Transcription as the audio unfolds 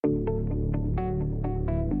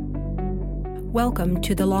Welcome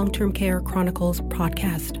to the Long-Term Care Chronicles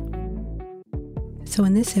podcast. So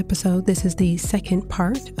in this episode, this is the second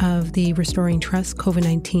part of the Restoring Trust,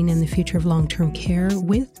 COVID-19 and the Future of Long-Term Care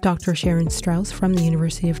with Dr. Sharon Strauss from the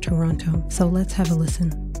University of Toronto. So let's have a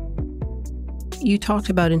listen. You talked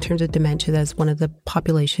about in terms of dementia as one of the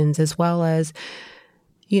populations, as well as,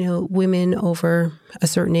 women over a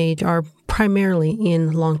certain age are primarily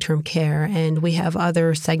in long-term care. And we have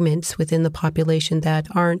other segments within the population that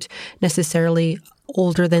aren't necessarily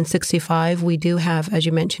older than 65. We do have, as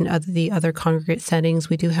you mentioned, the other congregate settings.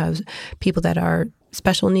 We do have people that are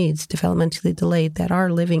special needs, developmentally delayed, that are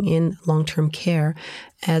living in long-term care,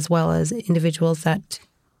 as well as individuals that,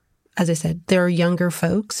 as I said, they're younger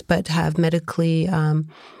folks, but have medically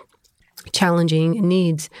challenging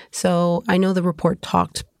needs. So I know the report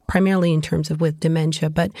talked primarily in terms of with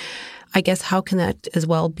dementia, but I guess how can that as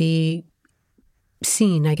well be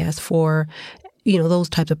seen, I guess, for, those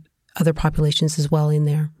types of other populations as well in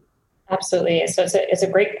there? Absolutely. So it's a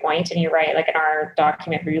great point. And you're right. Like in our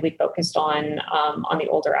document, we really focused on the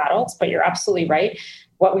older adults, but you're absolutely right.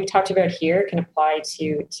 What we've talked about here can apply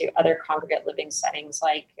to other congregate living settings,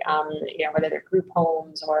 like, whether they're group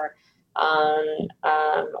homes or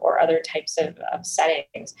other types of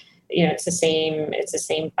settings. It's the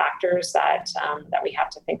same factors that we have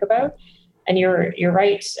to think about. And you're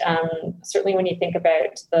right. Certainly, when you think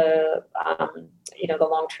about the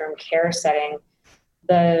long-term care setting,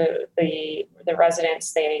 the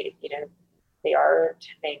residents, they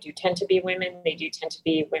do tend to be women. They do tend to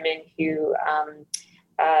be women who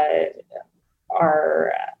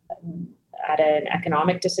are at an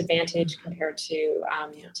economic disadvantage compared to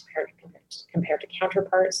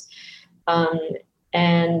counterparts.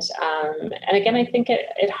 And again, I think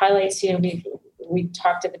it highlights. We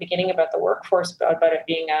talked at the beginning about the workforce, about it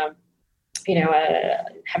being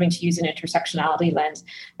having to use an intersectionality lens.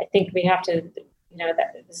 I think we have to,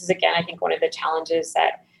 that this is, again, I think one of the challenges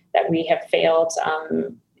that we have failed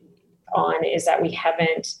on is that we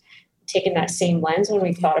haven't taken that same lens when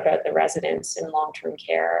we've thought about the residents in long-term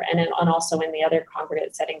care and also in the other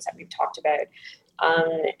congregate settings that we've talked about.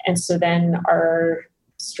 And so then our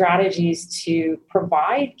strategies to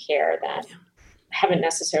provide care then haven't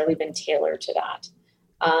necessarily been tailored to that.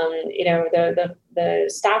 The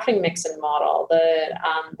staffing mix and model,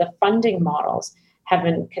 the funding models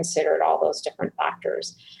haven't considered all those different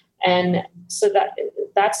factors. And so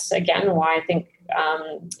that's again why I think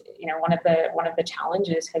one of the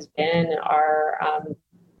challenges has been our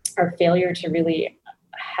failure to really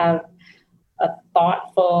have a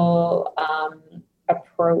thoughtful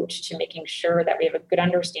approach to making sure that we have a good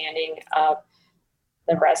understanding of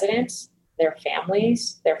the residents, their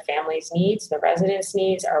families needs, the residents'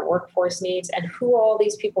 needs, our workforce needs, and who all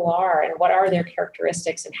these people are and what are their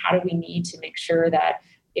characteristics and how do we need to make sure that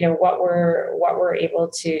what we're able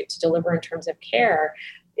to deliver in terms of care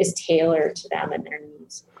is tailored to them and their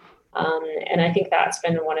needs. And I think that's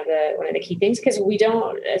been one of the key things, because we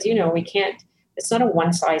don't, as we can't. It's not a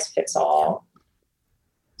one size fits all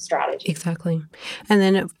strategy. Exactly. And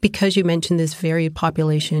then because you mentioned this varied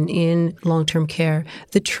population in long-term care,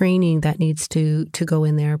 the training that needs to go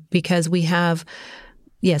in there, because we have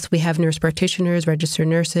nurse practitioners, registered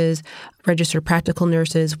nurses, registered practical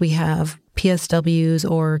nurses. We have PSWs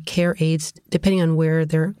or care aides, depending on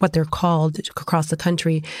what they're called across the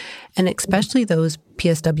country. And especially those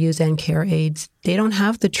PSWs and care aides, they don't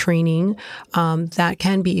have the training that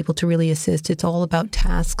can be able to really assist. It's all about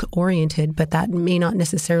task oriented, but that may not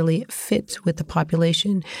necessarily fit with the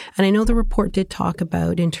population. And I know the report did talk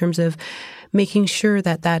about in terms of making sure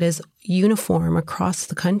that is uniform across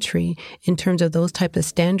the country in terms of those type of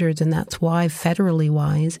standards. And that's why federally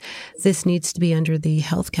wise, this needs to be under the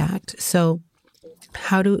Health Act. So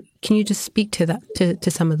can you just speak to that,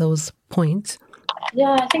 to some of those points?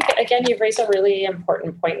 Yeah, I think, again, you've raised a really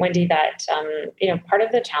important point, Wendy, that, part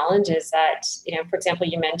of the challenge is that, for example,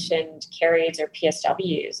 you mentioned care aides or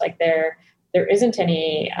PSWs, like there isn't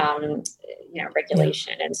any,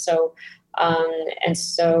 regulation. And so,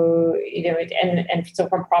 so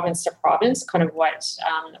from province to province, kind of what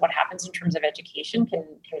happens in terms of education can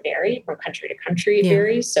vary from country to country. It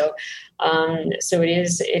varies. So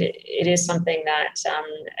it is something that,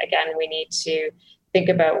 again, we need to think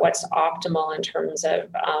about what's optimal in terms of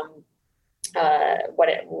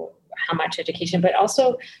how much education, but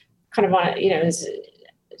also kind of on,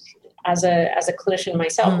 as a clinician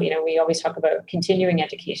myself, we always talk about continuing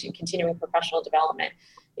education, continuing professional development.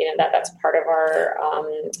 That's part of our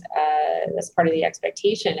that's part of the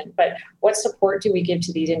expectation. But what support do we give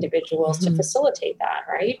to these individuals to facilitate that,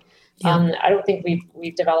 right? Yeah. I don't think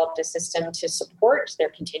we've developed a system to support their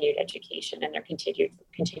continued education and their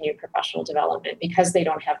continued professional development because they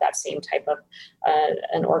don't have that same type of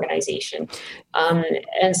an organization.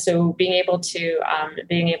 And so being able to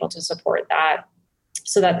support that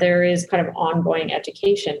so that there is kind of ongoing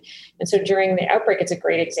education. And so during the outbreak, it's a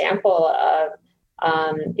great example of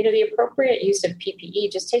the appropriate use of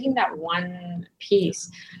PPE, just taking that one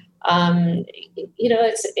piece.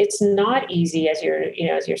 It's not easy as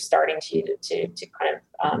you're starting to kind of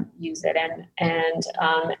use it, and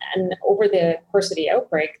over the course of the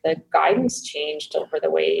outbreak, the guidance changed over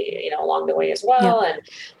the way, along the way as well,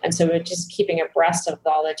 and so we're just keeping abreast of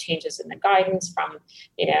all the changes in the guidance from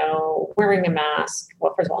wearing a mask.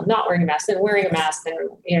 Well, first of all, not wearing a mask, then wearing a mask, then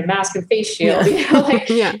mask and face shield. It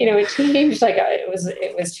changed. Like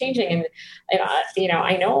it was changing, and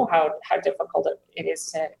I know how difficult it is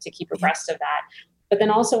to keep abreast of that. But then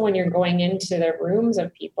also when you're going into the rooms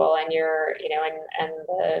of people and you're, and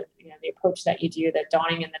the approach that you do, the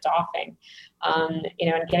donning and the doffing, and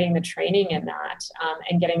getting the training in that,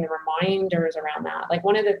 and getting the reminders around that. Like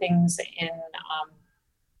one of the things that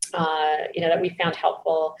we found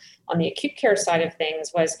helpful on the acute care side of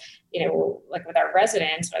things was, like with our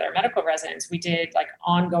medical residents, we did like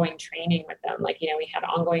ongoing training with them. Like, we had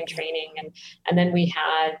ongoing training and then we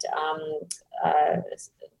had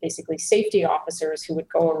basically safety officers who would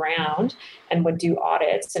go around and would do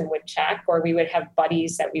audits and would check, or we would have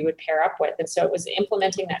buddies that we would pair up with. And so it was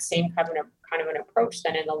implementing that same kind of an approach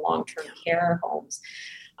then in the long-term care homes,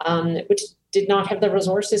 which did not have the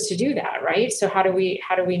resources to do that, right? So how do we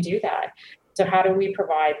do that? So how do we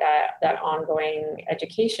provide that ongoing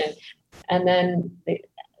education? And then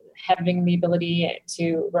having the ability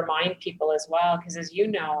to remind people as well, because as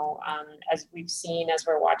as we've seen, as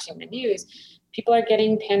we're watching the news, people are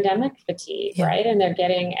getting pandemic fatigue, right?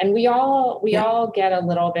 And we all get a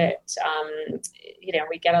little bit,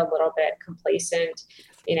 we get a little bit complacent,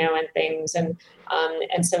 and things. And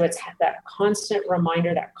so it's that constant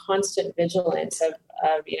reminder, that constant vigilance of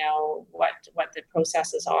what the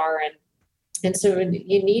processes are. And so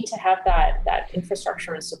you need to have that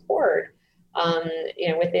infrastructure and support,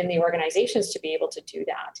 within the organizations to be able to do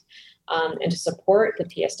that, and to support the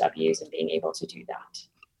PSWs and being able to do that.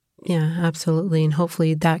 Yeah, absolutely. And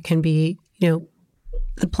hopefully that can be,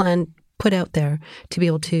 the plan put out there to be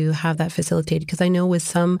able to have that facilitated. Because I know with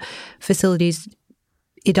some facilities,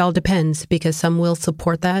 it all depends, because some will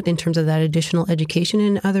support that in terms of that additional education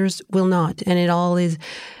and others will not. And it all is,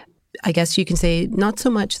 I guess you can say, not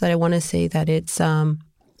so much that I want to say that it's a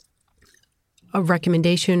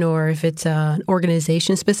recommendation or if it's an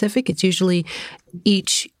organization specific. It's usually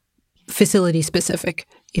each facility specific,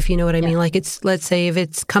 if you know what I mean. Like let's say if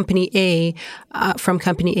it's company A, from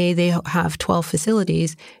company A, they have 12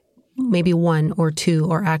 facilities. Maybe one or two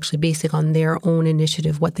are actually basing on their own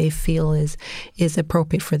initiative, what they feel is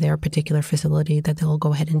appropriate for their particular facility, that they'll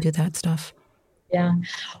go ahead and do that stuff. Yeah.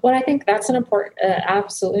 Well, I think that's an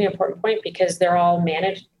absolutely important point, because they're all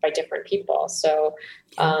managed by different people. So,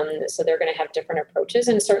 so they're going to have different approaches.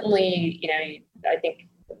 And certainly, I think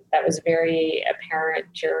that was very apparent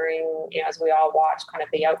during, as we all watched kind of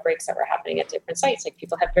the outbreaks that were happening at different sites. Like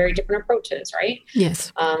people have very different approaches, right?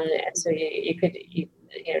 Yes. And so you could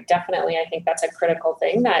definitely, I think that's a critical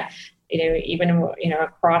thing that, even,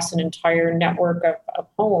 across an entire network of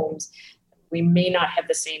homes, we may not have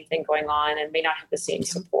the same thing going on and may not have the same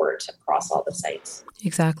support across all the sites.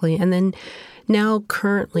 Exactly. And then now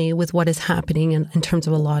currently with what is happening in terms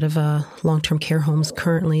of a lot of long-term care homes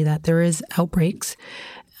currently, that there is outbreaks.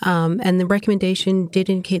 And the recommendation did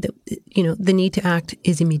indicate that, the need to act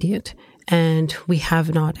is immediate, and we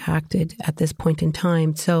have not acted at this point in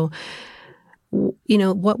time. So,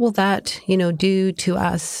 what will that, do to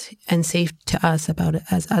us and say to us about it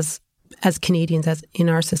as Canadians, as in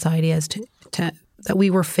our society, as to that we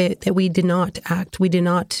were fit, that we did not act, we did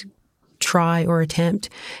not try or attempt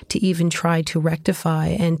to even try to rectify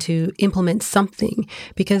and to implement something,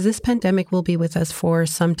 because this pandemic will be with us for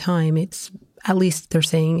some time. It's at least, they're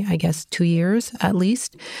saying, I guess, 2 years at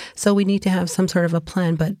least. So we need to have some sort of a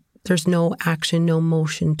plan, but there's no action, no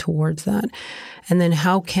motion towards that. And then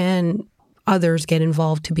how can others get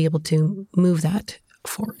involved to be able to move that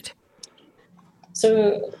forward?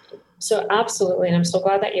 So absolutely. And I'm so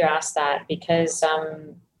glad that you asked that, because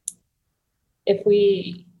if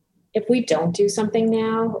we don't do something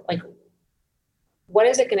now, like, what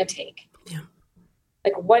is it going to take? Yeah.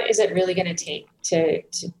 Like, what is it really going to take to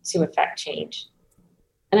affect change?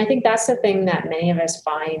 And I think that's the thing that many of us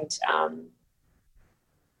find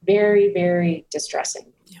very, very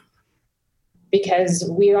distressing. Yeah. because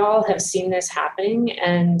we all have seen this happening,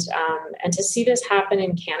 and to see this happen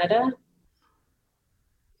in Canada,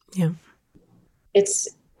 it's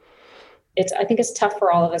I think it's tough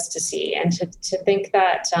for all of us to see, and to think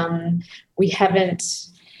that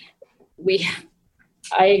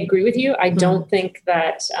I agree with you. I don't think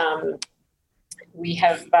that we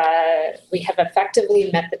have effectively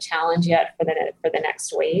met the challenge yet for the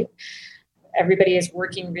next wave. Everybody is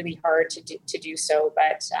working really hard to do so,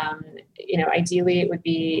 but ideally it would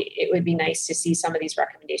be nice to see some of these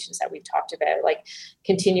recommendations that we've talked about, like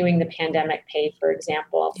continuing the pandemic pay, for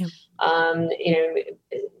example.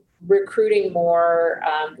 Recruiting more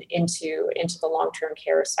into the long-term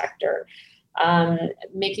care sector,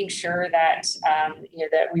 making sure that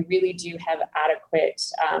that we really do have adequate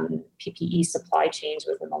PPE supply chains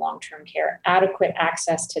within the long-term care, adequate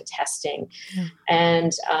access to testing,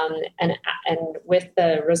 and with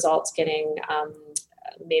the results getting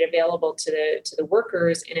made available to the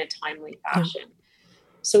workers in a timely fashion.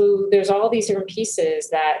 So there's all these different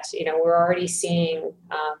pieces that we're already seeing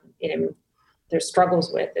there's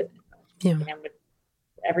struggles with it.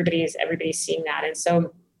 Everybody's seeing that, and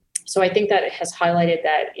so I think that it has highlighted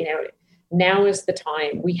that now is the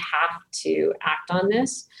time. We have to act on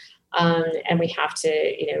this, and we have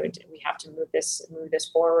to move this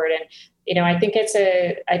forward. And I think it's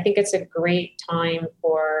a great time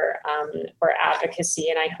for advocacy,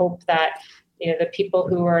 and I hope that the people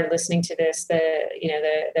who are listening to this,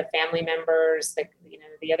 the family members,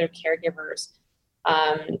 the other caregivers,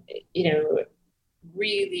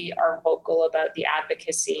 really are vocal about the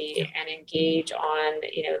advocacy and engage on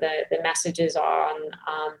the messages on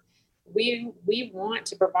we want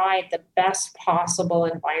to provide the best possible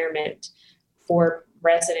environment for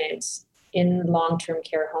residents in long-term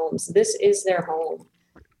care homes. This is their home.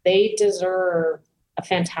 They deserve a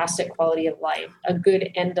fantastic quality of life, a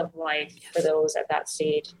good end of life for those at that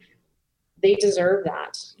stage. They deserve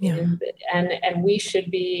that. And we should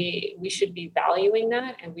be valuing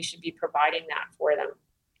that, and we should be providing that for them.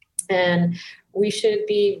 And we should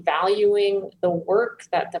be valuing the work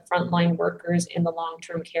that the frontline workers in the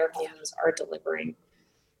long-term care homes are delivering.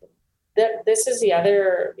 This is the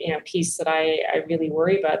other piece that I really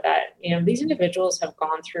worry about, that these individuals have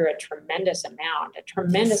gone through a tremendous amount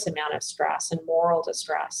of stress and moral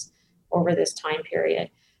distress over this time period.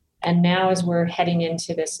 And now, as we're heading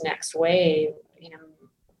into this next wave,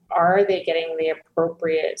 are they getting the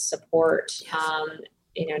appropriate support,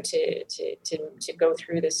 to go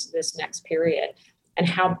through this next period? And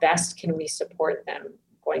how best can we support them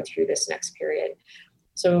going through this next period?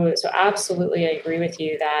 So absolutely, I agree with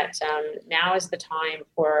you that now is the time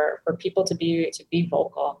for people to be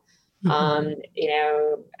vocal.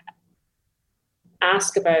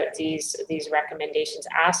 Ask about these recommendations.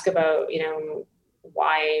 Ask about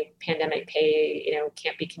why pandemic pay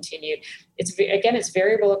can't be continued. It's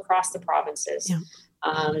variable across the provinces,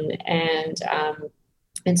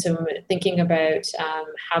 and so thinking about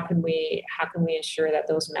how can we ensure that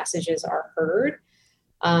those messages are heard,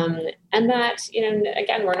 and that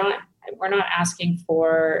again, we're not asking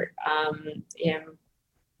for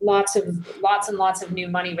lots and lots of new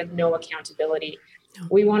money with no accountability.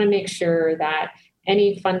 We want to make sure that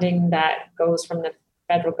any funding that goes from the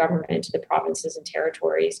federal government to the provinces and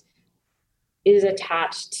territories is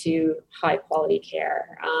attached to high quality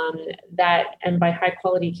care. And by high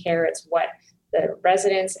quality care, it's what the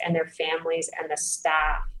residents and their families and the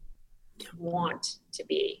staff want to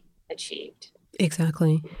be achieved.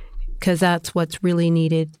 Exactly. Because that's what's really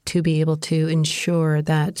needed to be able to ensure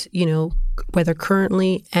that, whether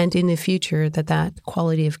currently and in the future, that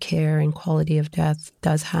quality of care and quality of death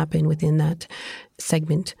does happen within that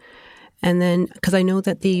segment. And then, because I know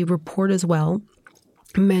that the report as well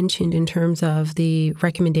mentioned in terms of the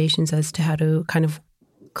recommendations as to how to kind of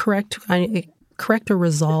correct or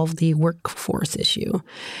resolve the workforce issue,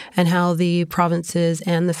 and how the provinces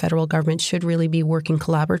and the federal government should really be working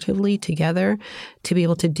collaboratively together to be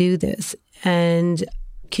able to do this. And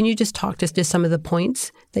can you just talk to some of the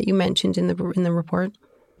points that you mentioned in the report?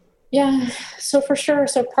 Yeah, so for sure.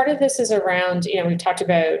 So part of this is around, we've talked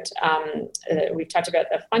about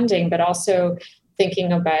the funding, but also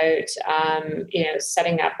thinking about,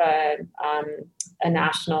 setting up a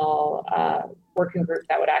national working group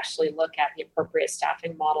that would actually look at the appropriate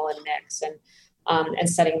staffing model and mix, and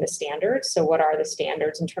setting the standards. So what are the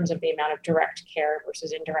standards in terms of the amount of direct care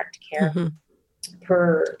versus indirect care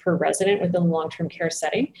per resident within the long-term care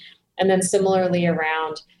setting? And then similarly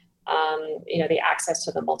around the access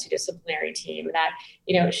to the multidisciplinary team, that,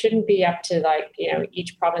 it shouldn't be up to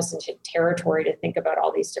each province and territory to think about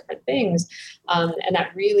all these different things. And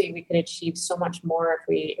that really we could achieve so much more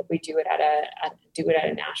if we do it at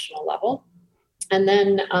a national level. And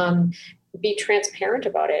then be transparent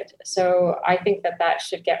about it. So I think that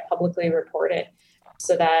should get publicly reported,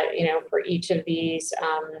 so that for each of these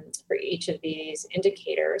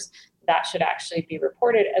indicators, that should actually be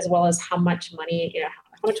reported, as well as how much money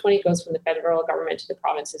goes from the federal government to the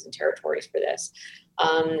provinces and territories for this,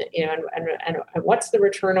 and what's the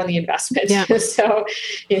return on the investment? Yeah. So,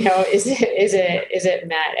 is it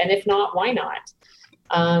met? And if not, why not?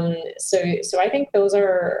 So I think those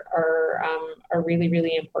are really,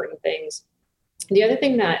 really important things. The other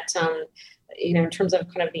thing that, in terms of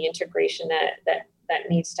kind of the integration that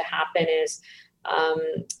needs to happen is,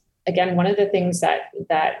 again, one of the things that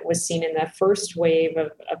was seen in the first wave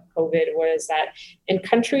of COVID was that in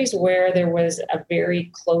countries where there was a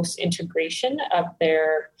very close integration of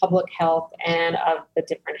their public health and of the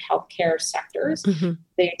different healthcare sectors,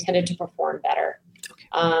 they tended to perform better.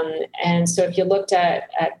 And so if you looked at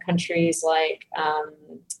countries like,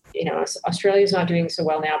 Australia's not doing so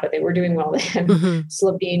well now, but they were doing well then,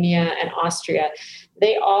 Slovenia and Austria,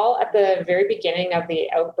 they all, at the very beginning of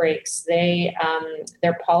the outbreaks,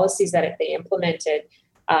 their policies that they implemented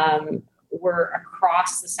were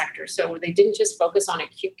across the sector. So they didn't just focus on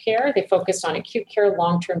acute care, they focused on acute care,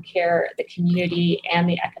 long-term care, the community, and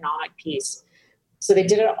the economic piece. So they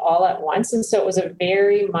did it all at once. And so it was a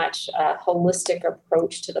very much holistic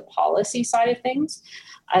approach to the policy side of things,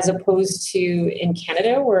 as opposed to in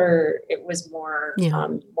Canada, where it was more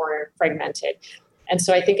fragmented. And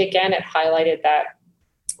so I think, again, it highlighted that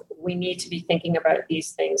we need to be thinking about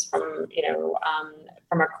these things from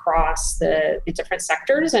across the different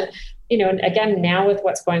sectors. And, and again, now with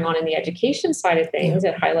what's going on in the education side of things,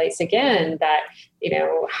 it highlights again that,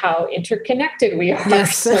 how interconnected we are.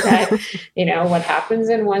 Yes. So that, what happens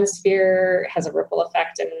in one sphere has a ripple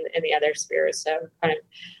effect in the other spheres. So kind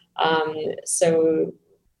of, so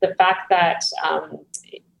the fact that,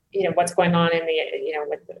 what's going on in the,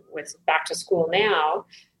 with back to school now,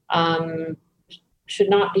 should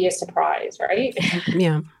not be a surprise, right?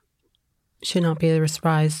 Yeah. Should not be a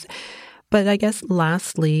surprise. But I guess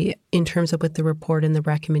lastly, in terms of with the report and the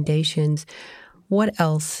recommendations, what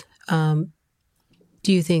else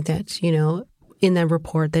do you think that, in that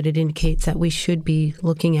report that it indicates that we should be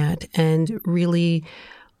looking at and really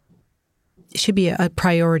should be a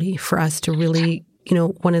priority for us to really,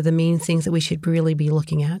 one of the main things that we should really be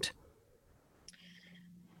looking at?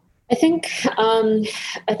 I think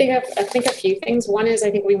a few things. One is, I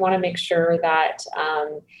think we want to make sure that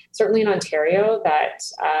certainly in Ontario that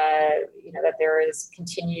that there is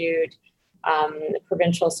continued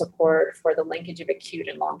provincial support for the linkage of acute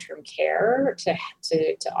and long-term care to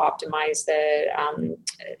optimize the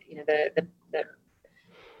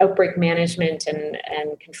outbreak management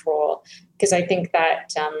and control, because I think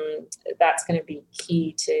that that's going to be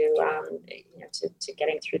key to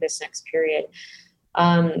getting through this next period.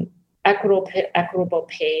 Equitable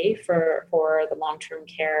pay for the long-term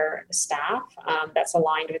care staff that's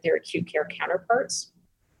aligned with their acute care counterparts.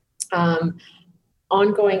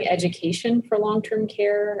 Ongoing education for long-term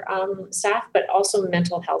care staff, but also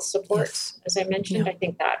mental health support, as I mentioned. I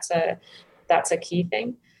think that's a key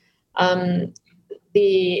thing.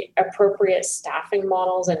 The appropriate staffing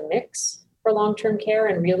models and mix for long-term care,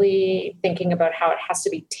 and really thinking about how it has to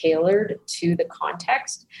be tailored to the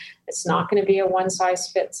context. It's not going to be a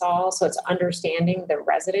one-size-fits-all. So it's understanding the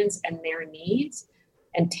residents and their needs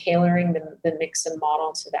and tailoring the mix and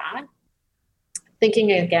model to that.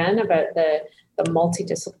 Thinking again about the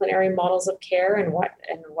multidisciplinary models of care and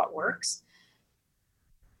what works.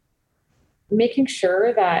 Making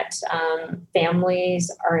sure that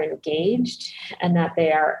families are engaged and that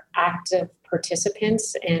they are active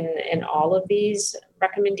participants in all of these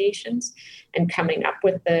recommendations, and coming up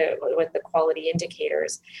with the quality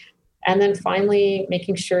indicators. And then finally,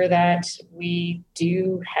 making sure that we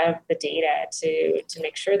do have the data to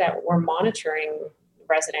make sure that we're monitoring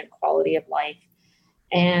resident quality of life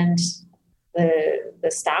and the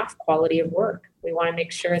staff quality of work. We want to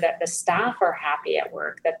make sure that the staff are happy at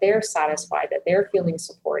work, that they're satisfied, that they're feeling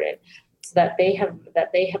supported, so that they have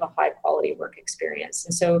a high quality work experience.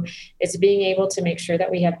 And so it's being able to make sure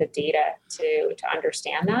that we have the data to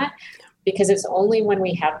understand that, because it's only when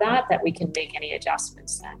we have that we can make any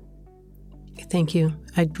adjustments then. Thank you.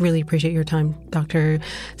 I really appreciate your time, Dr.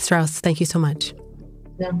 Strauss. Thank you so much.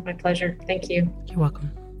 No, my pleasure. Thank you. You're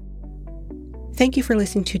welcome. Thank you for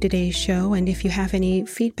listening to today's show. And if you have any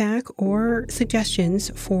feedback or suggestions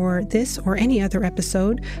for this or any other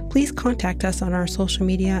episode, please contact us on our social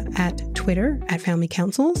media at Twitter at Family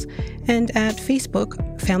Councils and at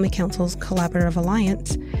Facebook, Family Councils Collaborative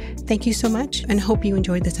Alliance. Thank you so much and hope you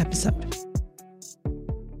enjoyed this episode.